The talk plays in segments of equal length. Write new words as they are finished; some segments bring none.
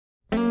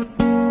Howdy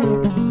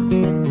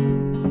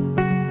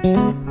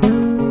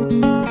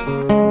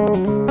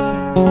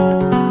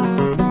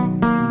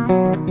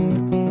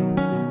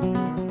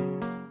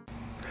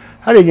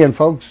again,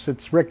 folks.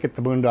 It's Rick at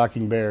the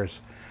Boondocking Bears.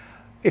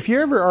 If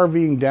you're ever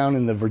RVing down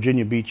in the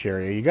Virginia Beach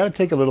area, you got to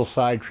take a little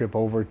side trip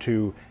over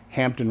to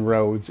Hampton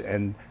Roads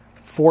and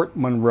Fort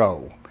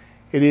Monroe.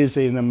 It is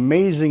an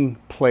amazing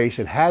place.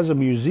 It has a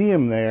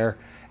museum there,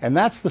 and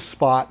that's the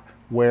spot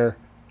where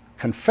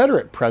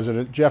Confederate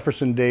President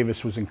Jefferson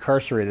Davis was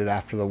incarcerated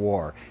after the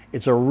war.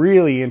 It's a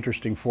really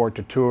interesting fort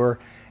to tour,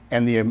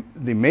 and the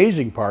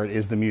amazing part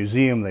is the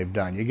museum they've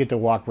done. You get to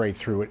walk right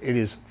through it. It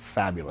is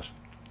fabulous.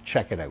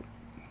 Check it out.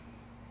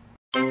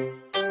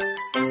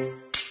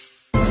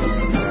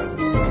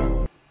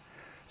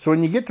 So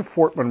when you get to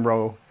Fort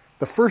Monroe,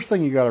 the first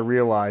thing you got to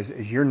realize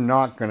is you're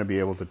not going to be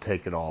able to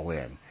take it all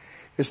in.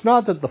 It's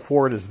not that the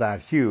fort is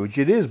that huge.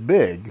 It is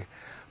big,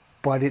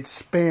 but it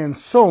spans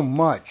so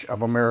much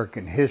of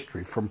American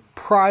history from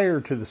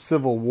prior to the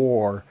Civil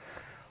War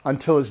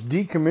until its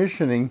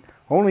decommissioning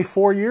only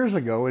 4 years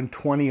ago in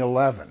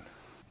 2011.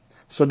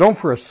 So don't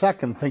for a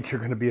second think you're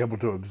going to be able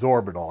to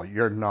absorb it all.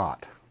 You're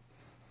not.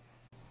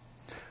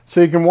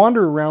 So you can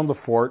wander around the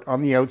fort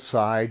on the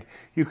outside.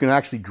 You can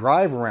actually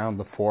drive around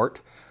the fort.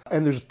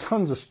 And there's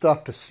tons of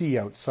stuff to see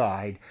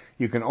outside.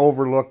 You can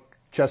overlook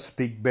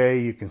Chesapeake Bay.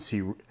 You can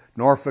see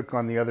Norfolk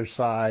on the other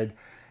side.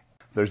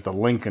 There's the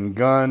Lincoln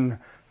Gun.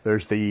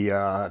 There's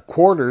the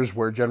quarters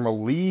where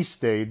General Lee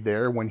stayed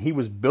there when he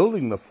was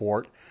building the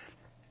fort.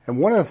 And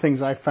one of the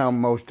things I found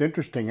most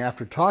interesting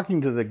after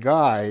talking to the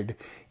guide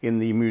in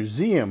the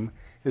museum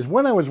is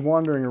when I was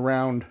wandering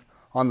around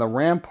on the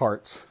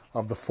ramparts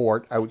of the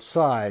fort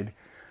outside,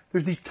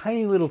 there's these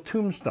tiny little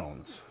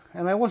tombstones.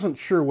 And I wasn't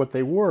sure what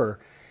they were.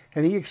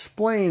 And he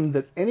explained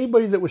that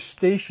anybody that was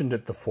stationed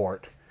at the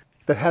fort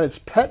that had its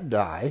pet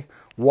die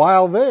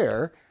while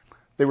there,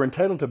 they were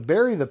entitled to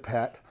bury the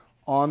pet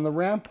on the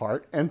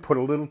rampart and put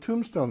a little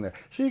tombstone there.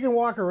 So you can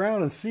walk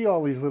around and see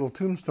all these little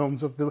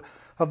tombstones of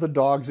the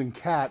dogs and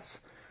cats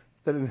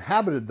that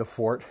inhabited the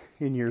fort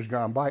in years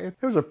gone by. It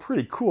was a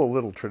pretty cool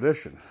little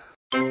tradition.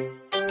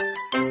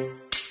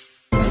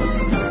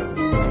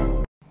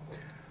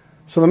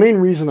 So the main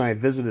reason I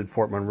visited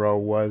Fort Monroe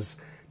was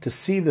to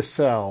see the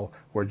cell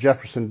where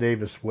Jefferson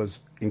Davis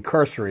was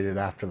incarcerated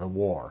after the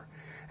war.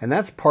 And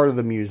that's part of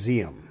the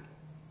museum.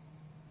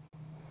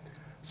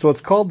 So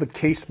it's called the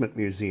Casement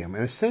Museum,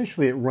 and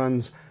essentially it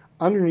runs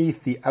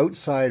underneath the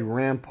outside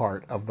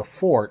rampart of the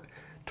fort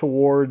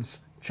towards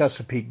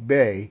Chesapeake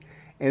Bay,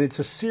 and it's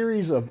a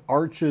series of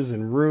arches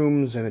and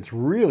rooms, and it's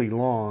really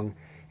long.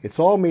 It's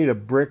all made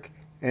of brick,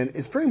 and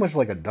it's very much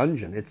like a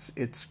dungeon.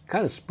 It's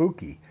kind of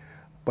spooky.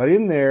 But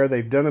in there,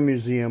 they've done a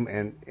museum,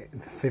 and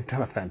they've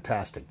done a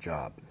fantastic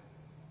job.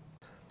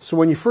 So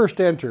when you first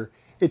enter,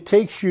 it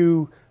takes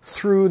you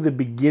through the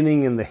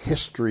beginning and the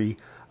history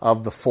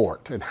of the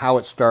fort and how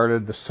it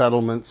started, the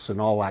settlements,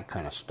 and all that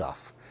kind of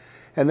stuff.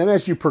 And then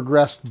as you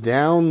progress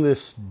down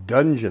this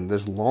dungeon,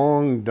 this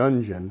long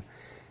dungeon,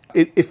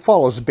 it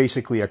follows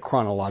basically a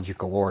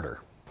chronological order.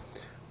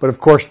 But of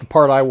course, the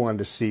part I wanted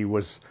to see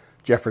was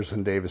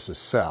Jefferson Davis's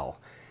cell.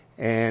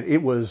 And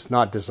it was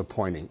not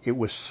disappointing. It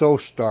was so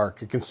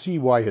stark. You can see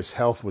why his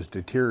health was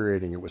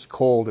deteriorating. It was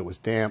cold. It was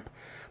damp.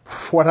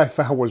 What I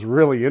found was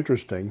really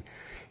interesting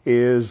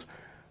is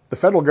the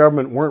federal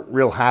government weren't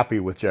real happy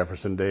with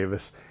Jefferson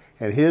Davis,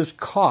 and his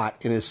cot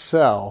in his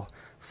cell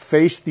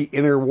faced the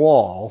inner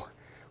wall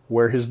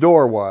where his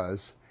door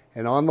was,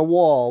 and on the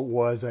wall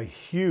was a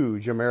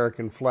huge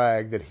American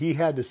flag that he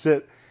had to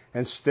sit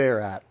and stare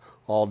at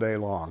all day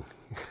long.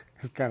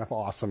 It's kind of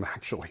awesome,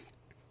 actually.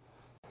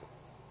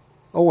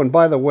 Oh, and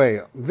by the way,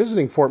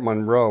 visiting Fort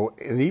Monroe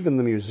and even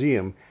the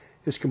museum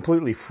is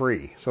completely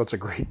free, so it's a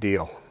great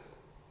deal.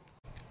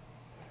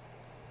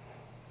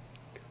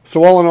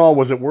 So all in all,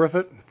 was it worth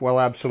it? Well,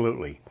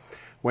 absolutely.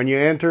 When you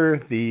enter,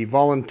 the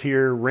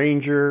volunteer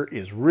ranger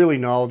is really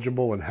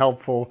knowledgeable and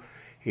helpful.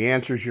 He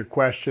answers your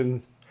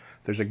questions.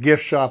 There's a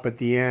gift shop at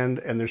the end,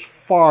 and there's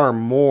far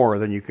more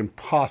than you can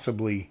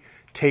possibly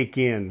take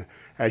in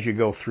as you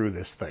go through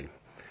this thing.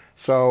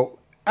 So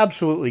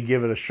absolutely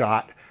give it a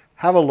shot.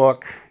 Have a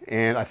look,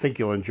 and I think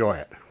you'll enjoy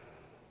it.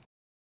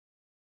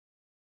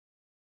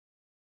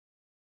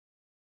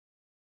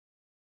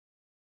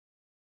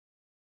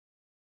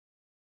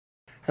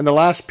 And the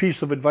last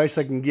piece of advice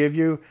I can give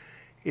you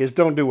is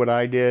don't do what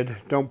I did.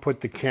 Don't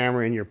put the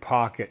camera in your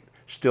pocket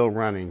still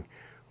running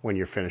when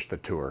you're finished the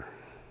tour.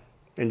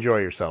 Enjoy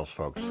yourselves,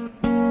 folks.